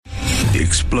The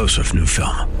explosive new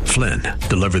film, Flynn,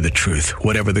 deliver the truth,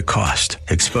 whatever the cost,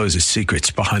 exposes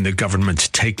secrets behind the government's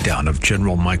takedown of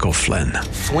General Michael Flynn.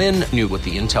 Flynn knew what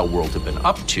the intel world had been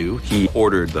up to. He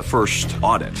ordered the first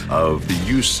audit of the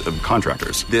use of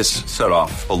contractors. This set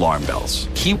off alarm bells.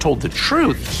 He told the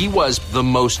truth. He was the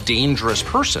most dangerous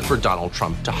person for Donald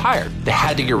Trump to hire. They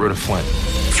had to get rid of Flynn.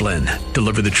 Flynn,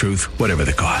 deliver the truth, whatever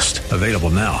the cost. Available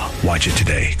now. Watch it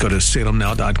today. Go to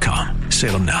salemnow.com.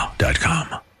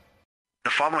 salemnow.com. The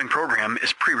following program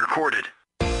is pre-recorded.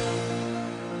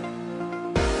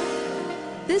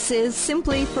 This is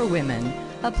Simply for Women,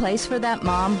 a place for that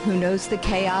mom who knows the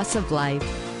chaos of life,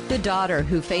 the daughter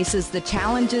who faces the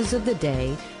challenges of the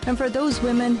day, and for those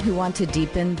women who want to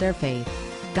deepen their faith.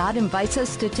 God invites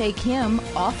us to take Him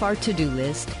off our to-do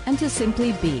list and to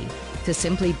simply be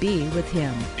with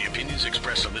Him. The opinions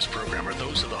expressed on this program are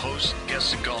those of the hosts,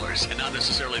 guests, and callers, and not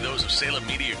necessarily those of Salem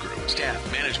Media Group,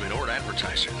 staff, management, or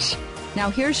advertisers. Now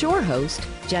here's your host,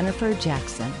 Jennifer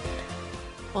Jackson.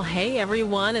 Well, hey,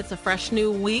 everyone. It's a fresh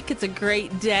new week. It's a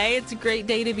great day. It's a great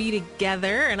day to be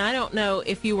together. And I don't know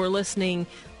if you were listening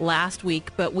last week,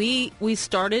 but we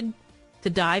started to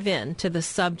dive into the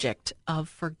subject of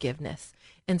forgiveness.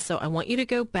 And so I want you to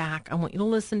go back. I want you to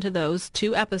listen to those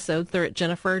 2 episodes. They're at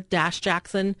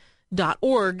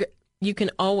jennifer-jackson.org. You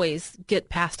can always get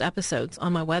past episodes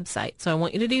on my website. So I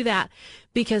want you to do that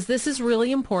because this is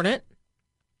really important.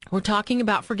 We're talking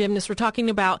about forgiveness. We're talking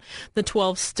about the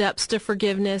 12 steps to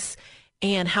forgiveness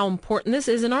and how important this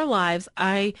is in our lives.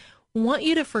 I want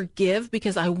you to forgive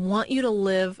because I want you to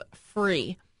live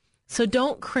free. So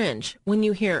don't cringe when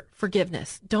you hear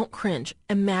forgiveness. Don't cringe.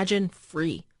 Imagine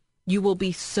free. You will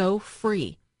be so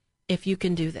free if you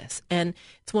can do this. And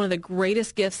it's one of the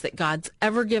greatest gifts that God's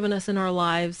ever given us in our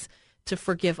lives to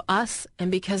forgive us.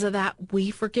 And because of that, we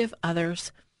forgive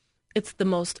others. It's the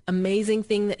most amazing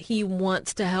thing that He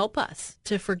wants to help us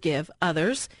to forgive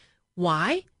others.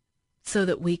 Why? So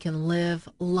that we can live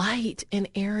light and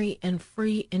airy and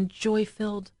free and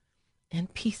joy-filled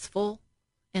and peaceful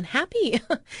and happy.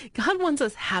 God wants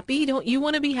us happy. Don't you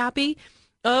want to be happy?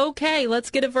 Okay, let's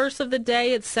get a verse of the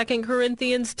day. It's 2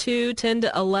 Corinthians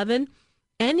 2:10-11.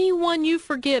 Anyone you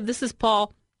forgive, this is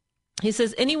Paul. He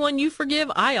says, anyone you forgive,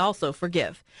 I also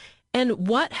forgive. And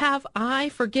what have I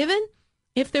forgiven?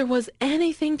 If there was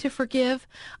anything to forgive,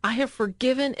 I have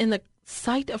forgiven in the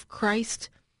sight of Christ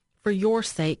for your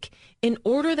sake, in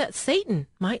order that Satan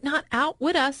might not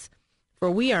outwit us,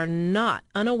 for we are not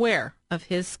unaware of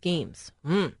his schemes.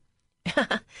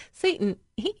 Satan,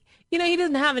 he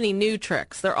doesn't have any new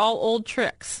tricks. They're all old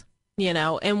tricks,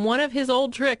 and one of his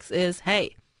old tricks is,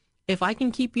 hey, if I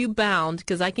can keep you bound,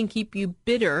 because I can keep you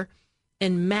bitter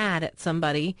and mad at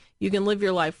somebody, you can live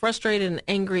your life frustrated and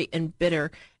angry and bitter.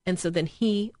 And so then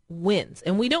he wins.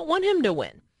 And we don't want him to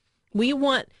win. We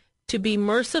want to be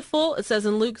merciful. It says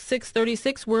in Luke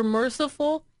 6:36, we're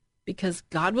merciful because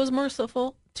God was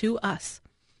merciful to us.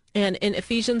 And in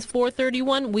Ephesians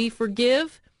 4:31, we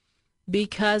forgive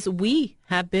because we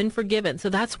have been forgiven. So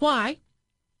that's why.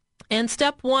 And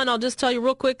step 1, I'll just tell you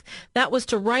real quick, that was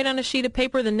to write on a sheet of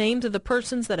paper the names of the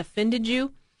persons that offended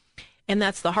you. And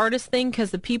that's the hardest thing because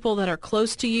the people that are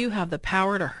close to you have the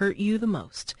power to hurt you the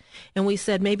most. And we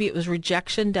said maybe it was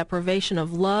rejection, deprivation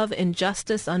of love,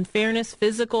 injustice, unfairness,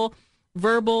 physical,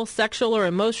 verbal, sexual, or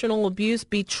emotional abuse,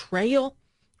 betrayal,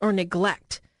 or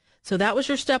neglect. So that was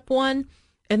your step 1.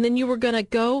 And then you were going to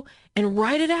go and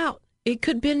write it out. It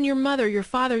could have been your mother, your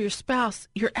father, your spouse,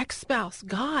 your ex-spouse,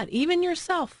 God, even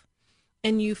yourself.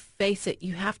 And you face it.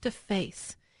 You have to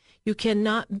face. You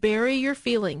cannot bury your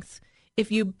feelings. If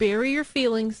you bury your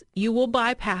feelings, you will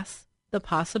bypass the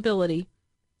possibility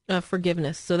of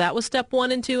forgiveness. So that was step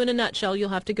 1 and 2 in a nutshell. You'll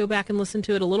have to go back and listen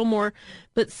to it a little more.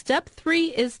 But step 3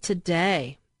 is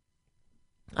today.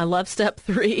 I love step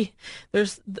 3.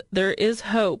 There is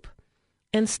hope.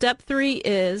 And step 3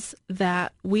 is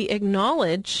that we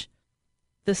acknowledge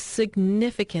the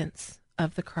significance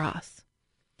of the cross.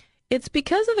 It's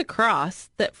because of the cross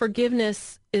that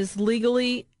forgiveness is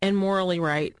legally and morally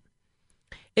right.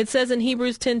 It says in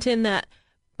Hebrews 10:10 that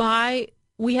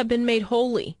we have been made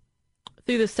holy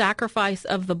through the sacrifice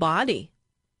of the body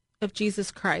of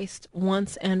Jesus Christ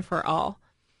once and for all.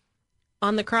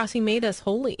 On the cross, He made us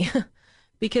holy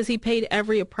because He paid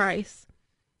every price.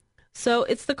 So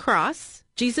it's the cross.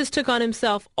 Jesus took on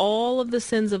Himself all of the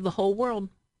sins of the whole world.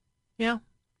 Yeah,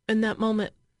 in that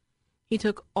moment, He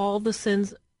took all the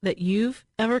sins that you've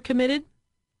ever committed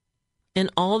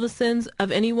and all the sins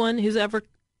of anyone who's ever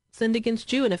sinned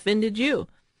against you and offended you.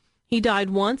 He died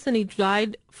once and He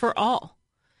died for all.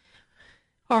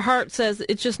 Our heart says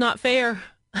it's just not fair.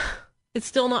 It's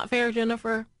still not fair,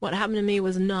 Jennifer. What happened to me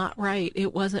was not right.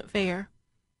 It wasn't fair.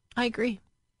 I agree.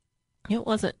 It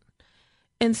wasn't.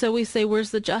 And so we say,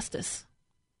 where's the justice?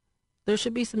 There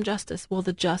should be some justice. Well,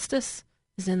 the justice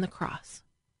is in the cross.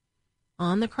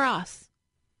 On the cross,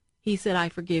 he said, I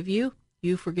forgive you.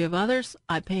 You forgive others.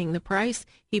 I'm paying the price.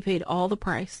 He paid all the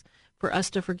price for us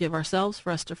to forgive ourselves,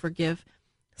 for us to forgive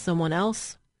someone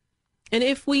else. And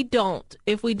if we don't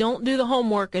do the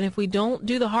homework, and if we don't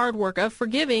do the hard work of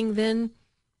forgiving, then,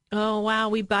 oh, wow,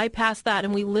 we bypass that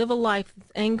and we live a life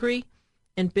that's angry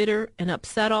and bitter and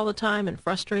upset all the time and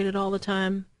frustrated all the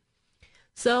time.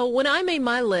 So when I made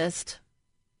my list,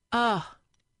 I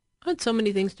had so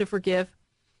many things to forgive.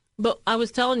 But I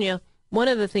was telling you, one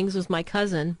of the things was my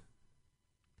cousin.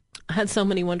 I had so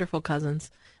many wonderful cousins.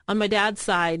 On my dad's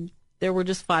side, there were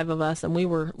just 5 of us, and we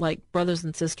were like brothers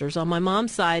and sisters. On my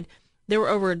mom's side, there were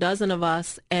over a dozen of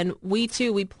us, and we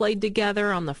played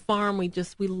together on the farm. We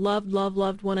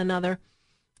loved one another.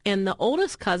 And the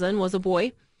oldest cousin was a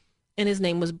boy, and his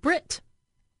name was Britt.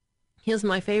 He was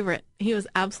my favorite. He was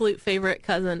absolute favorite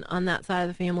cousin on that side of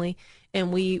the family.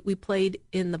 And we played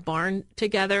in the barn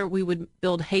together. We would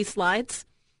build hay slides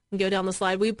and go down the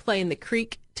slide. We'd play in the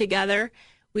creek together.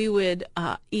 We would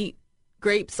eat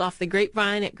grapes off the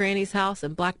grapevine at Granny's house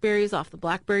and blackberries off the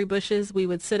blackberry bushes. We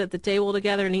would sit at the table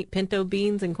together and eat pinto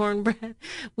beans and cornbread.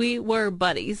 We were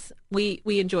buddies. We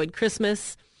enjoyed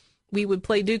Christmas. We would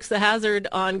play Dukes of Hazzard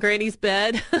on Granny's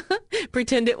bed,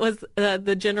 pretend it was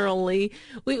the General Lee.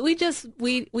 We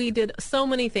did so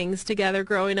many things together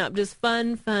growing up, just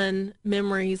fun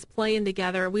memories, playing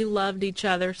together. We loved each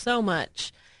other so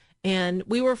much, and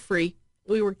we were free.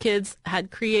 We were kids,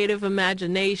 had creative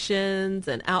imaginations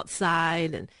and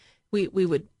outside, and we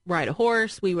would ride a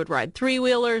horse. We would ride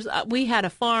 3-wheelers. We had a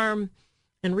farm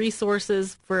and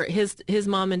resources for his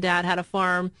mom and dad had a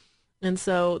farm. And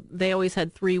so they always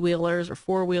had 3-wheelers or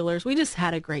 4-wheelers. We just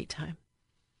had a great time.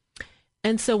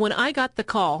 And so when I got the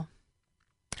call,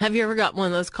 have you ever got one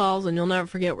of those calls and you'll never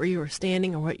forget where you were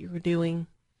standing or what you were doing?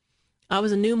 I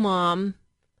was a new mom,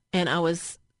 and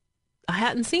I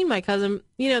hadn't seen my cousin,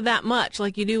 that much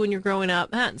like you do when you're growing up.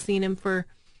 I hadn't seen him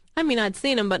I'd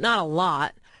seen him, but not a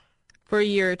lot, for a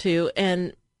year or two.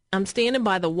 And I'm standing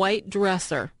by the white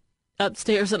dresser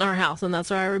upstairs in our house, and that's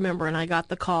where I remember. And I got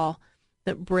the call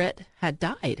that Britt had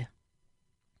died.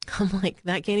 I'm like,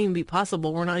 that can't even be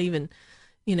possible. We're not even,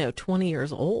 20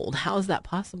 years old. How is that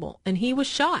possible? And he was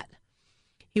shot.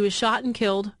 He was shot and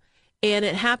killed, and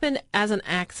it happened as an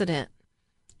accident.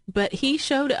 But he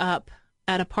showed up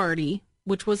at a party,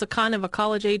 which was a kind of a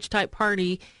college-age type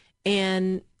party,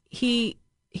 and he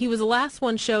was the last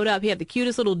one showed up. He had the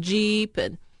cutest little Jeep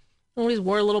and always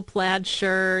wore little plaid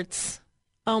shirts.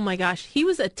 Oh, my gosh. He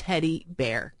was a teddy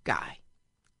bear guy.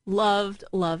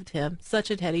 Loved him. Such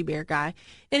a teddy bear guy.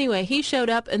 Anyway, he showed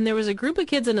up, and there was a group of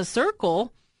kids in a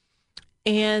circle,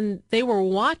 and they were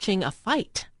watching a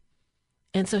fight.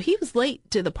 And so he was late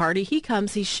to the party. He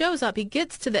comes, he shows up, he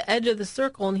gets to the edge of the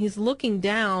circle, and he's looking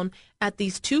down at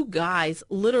these 2 guys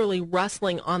literally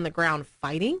wrestling on the ground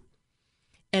fighting.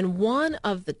 And one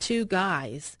of the 2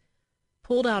 guys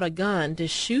pulled out a gun to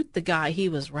shoot the guy he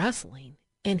was wrestling,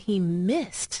 and he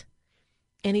missed.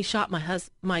 And he shot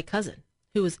my cousin,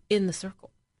 who was in the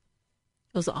circle.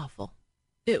 It was awful.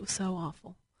 It was so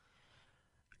awful.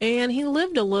 And he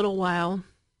lived a little while,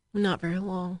 not very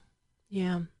long.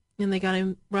 Yeah. And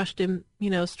they rushed him,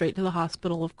 straight to the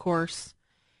hospital, of course.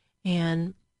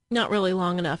 And not really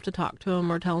long enough to talk to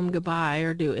him or tell him goodbye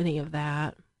or do any of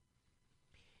that.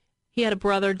 He had a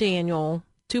brother, Daniel,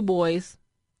 2 boys.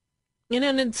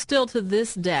 And it still to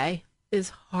this day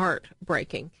is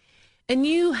heartbreaking. And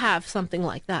you have something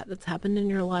like that's happened in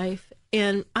your life.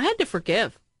 And I had to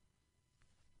forgive.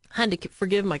 I had to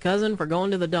forgive my cousin for going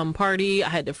to the dumb party. I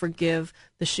had to forgive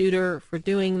the shooter for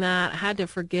doing that. I had to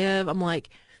forgive. I'm like,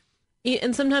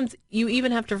 and sometimes you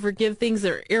even have to forgive things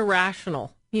that are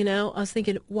irrational. I was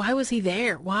thinking, why was he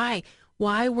there? Why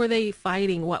were they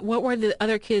fighting? What were the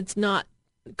other kids not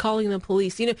calling the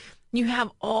police? You have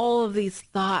all of these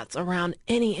thoughts around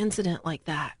any incident like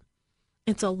that.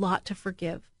 It's a lot to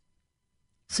forgive.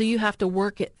 So you have to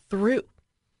work it through.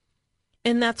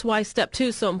 And that's why step 2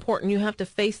 is so important. You have to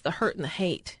face the hurt and the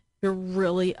hate. You're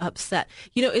really upset.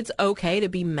 It's okay to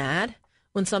be mad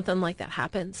when something like that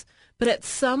happens. But at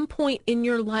some point in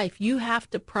your life, you have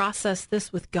to process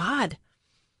this with God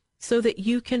so that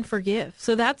you can forgive.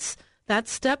 So that's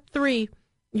step 3.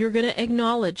 You're going to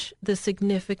acknowledge the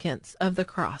significance of the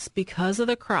cross. Because of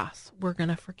the cross, we're going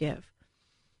to forgive.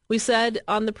 We said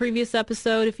on the previous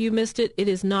episode, if you missed it, it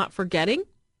is not forgetting.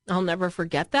 I'll never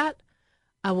forget that.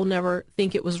 I will never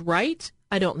think it was right.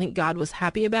 I don't think God was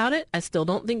happy about it. I still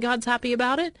don't think God's happy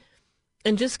about it.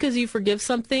 And just because you forgive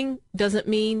something doesn't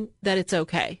mean that it's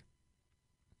okay.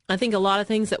 I think a lot of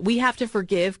things that we have to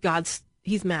forgive,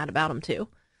 he's mad about them too.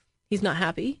 He's not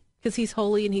happy because he's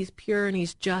holy and he's pure and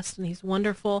he's just and he's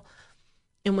wonderful.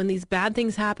 And when these bad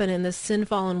things happen in this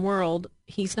sin-fallen world,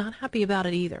 he's not happy about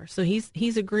it either. So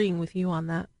he's agreeing with you on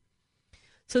that.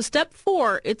 So step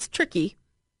 4, it's tricky.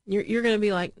 You're going to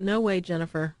be like, no way,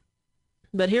 Jennifer.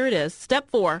 But here it is. Step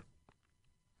 4,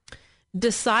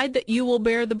 decide that you will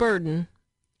bear the burden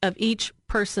of each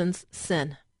person's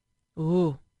sin.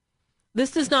 Ooh.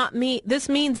 This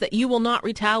means that you will not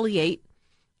retaliate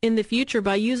in the future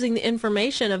by using the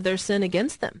information of their sin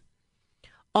against them.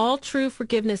 All true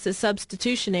forgiveness is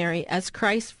substitutionary, as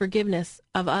Christ's forgiveness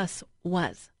of us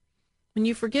was. When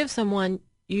you forgive someone,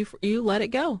 you let it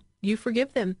go. You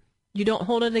forgive them. You don't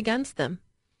hold it against them.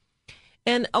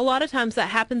 And a lot of times that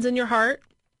happens in your heart.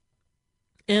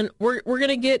 And we're going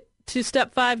to get to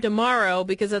step 5 tomorrow,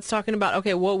 because that's talking about,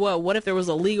 okay, whoa, what if there was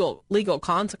a legal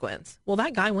consequence? Well,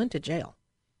 that guy went to jail.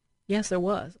 Yes, there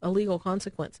was a legal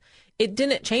consequence. It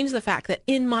didn't change the fact that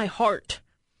in my heart,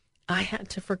 I had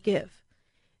to forgive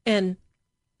and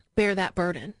bear that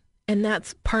burden. And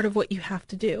that's part of what you have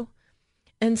to do.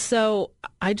 And so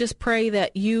I just pray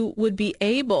that you would be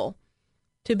able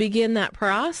to begin that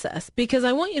process, because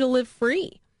I want you to live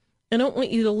free. I don't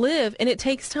want you to live, and it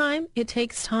takes time. It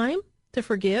takes time to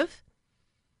forgive.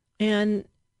 And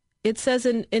it says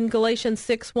in Galatians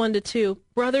 6:1-2,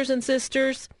 brothers and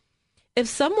sisters, if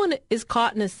someone is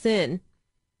caught in a sin,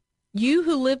 you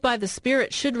who live by the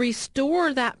Spirit should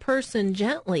restore that person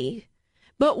gently.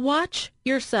 But watch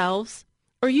yourselves,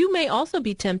 or you may also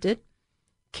be tempted.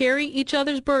 Carry each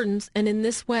other's burdens, and in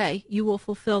this way you will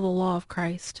fulfill the law of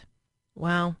Christ.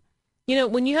 Wow. You know,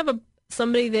 when you have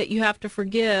somebody that you have to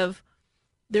forgive,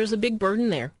 there's a big burden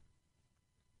there.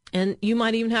 And you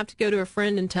might even have to go to a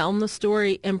friend and tell them the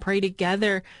story and pray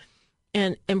together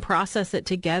and process it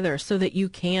together so that you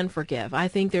can forgive. I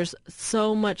think there's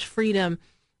so much freedom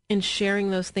in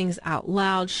sharing those things out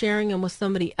loud, sharing them with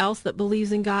somebody else that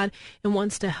believes in God and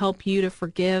wants to help you to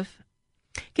forgive.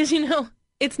 Because, you know,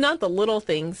 it's not the little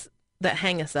things that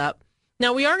hang us up.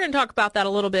 Now, we are going to talk about that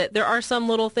a little bit. There are some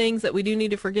little things that we do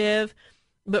need to forgive,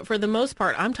 but for the most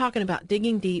part, I'm talking about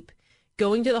digging deep,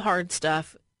 going to the hard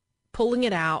stuff, pulling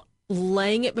it out,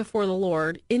 laying it before the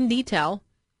Lord in detail,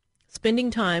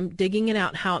 spending time digging it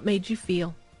out, how it made you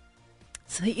feel,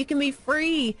 so that you can be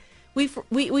free.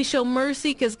 We show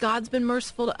mercy because God's been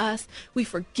merciful to us. We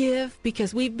forgive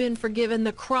because we've been forgiven.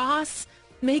 The cross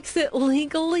makes it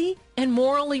legally and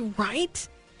morally right.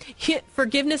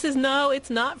 Forgiveness is it's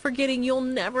not forgetting. You'll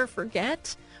never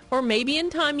forget. Or maybe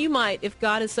in time you might, if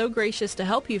God is so gracious to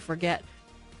help you forget.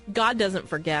 God doesn't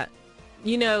forget.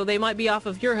 You know, they might be off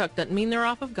of your hook. Doesn't mean they're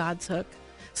off of God's hook.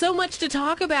 So much to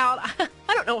talk about. I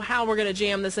don't know how we're going to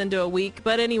jam this into a week.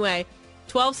 But anyway,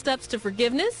 12 Steps to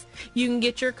Forgiveness. You can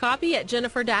get your copy at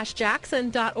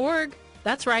jennifer-jackson.org.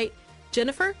 That's right,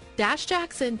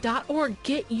 jennifer-jackson.org.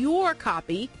 Get your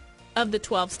copy of the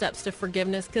 12 Steps to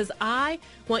Forgiveness, because I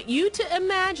want you to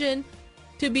imagine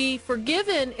to be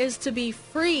forgiven is to be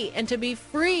free, and to be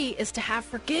free is to have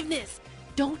forgiveness.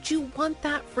 Don't you want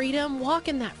that freedom? Walk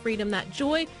in that freedom, that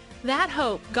joy, that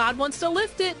hope. God wants to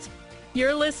lift it.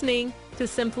 You're listening to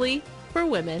Simply for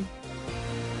Women.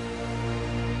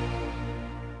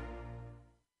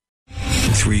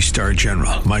 3-star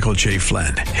General Michael J.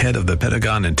 Flynn, head of the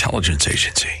Pentagon Intelligence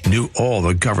Agency, knew all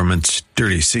the government's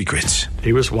dirty secrets.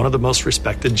 He was one of the most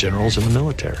respected generals in the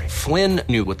military. Flynn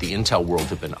knew what the intel world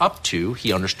had been up to.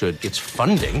 He understood its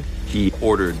funding. He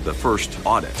ordered the first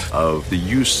audit of the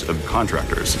use of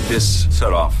contractors. This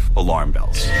set off alarm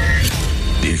bells.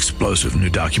 The explosive new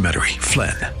documentary,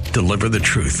 Flynn, Deliver the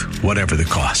Truth, Whatever the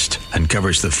Cost,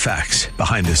 uncovers the facts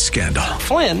behind this scandal.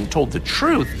 Flynn told the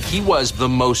truth. He was the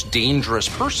most dangerous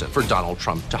person for Donald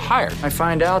Trump to hire. I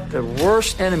find out the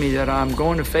worst enemy that I'm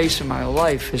going to face in my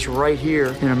life is right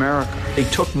here in America. They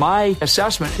took my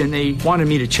assessment and they wanted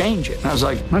me to change it. And I was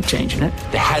like, I'm not changing it.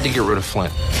 They had to get rid of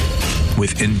Flynn.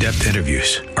 With in-depth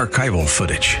interviews, archival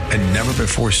footage, and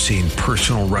never-before-seen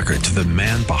personal records of the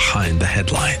man behind the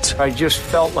headlines. I just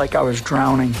felt like I was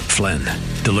drowning. Flynn,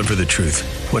 Deliver the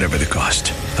Truth, Whatever the Cost.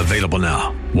 Available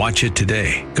now. Watch it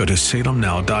today. Go to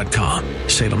salemnow.com.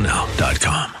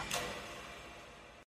 salemnow.com.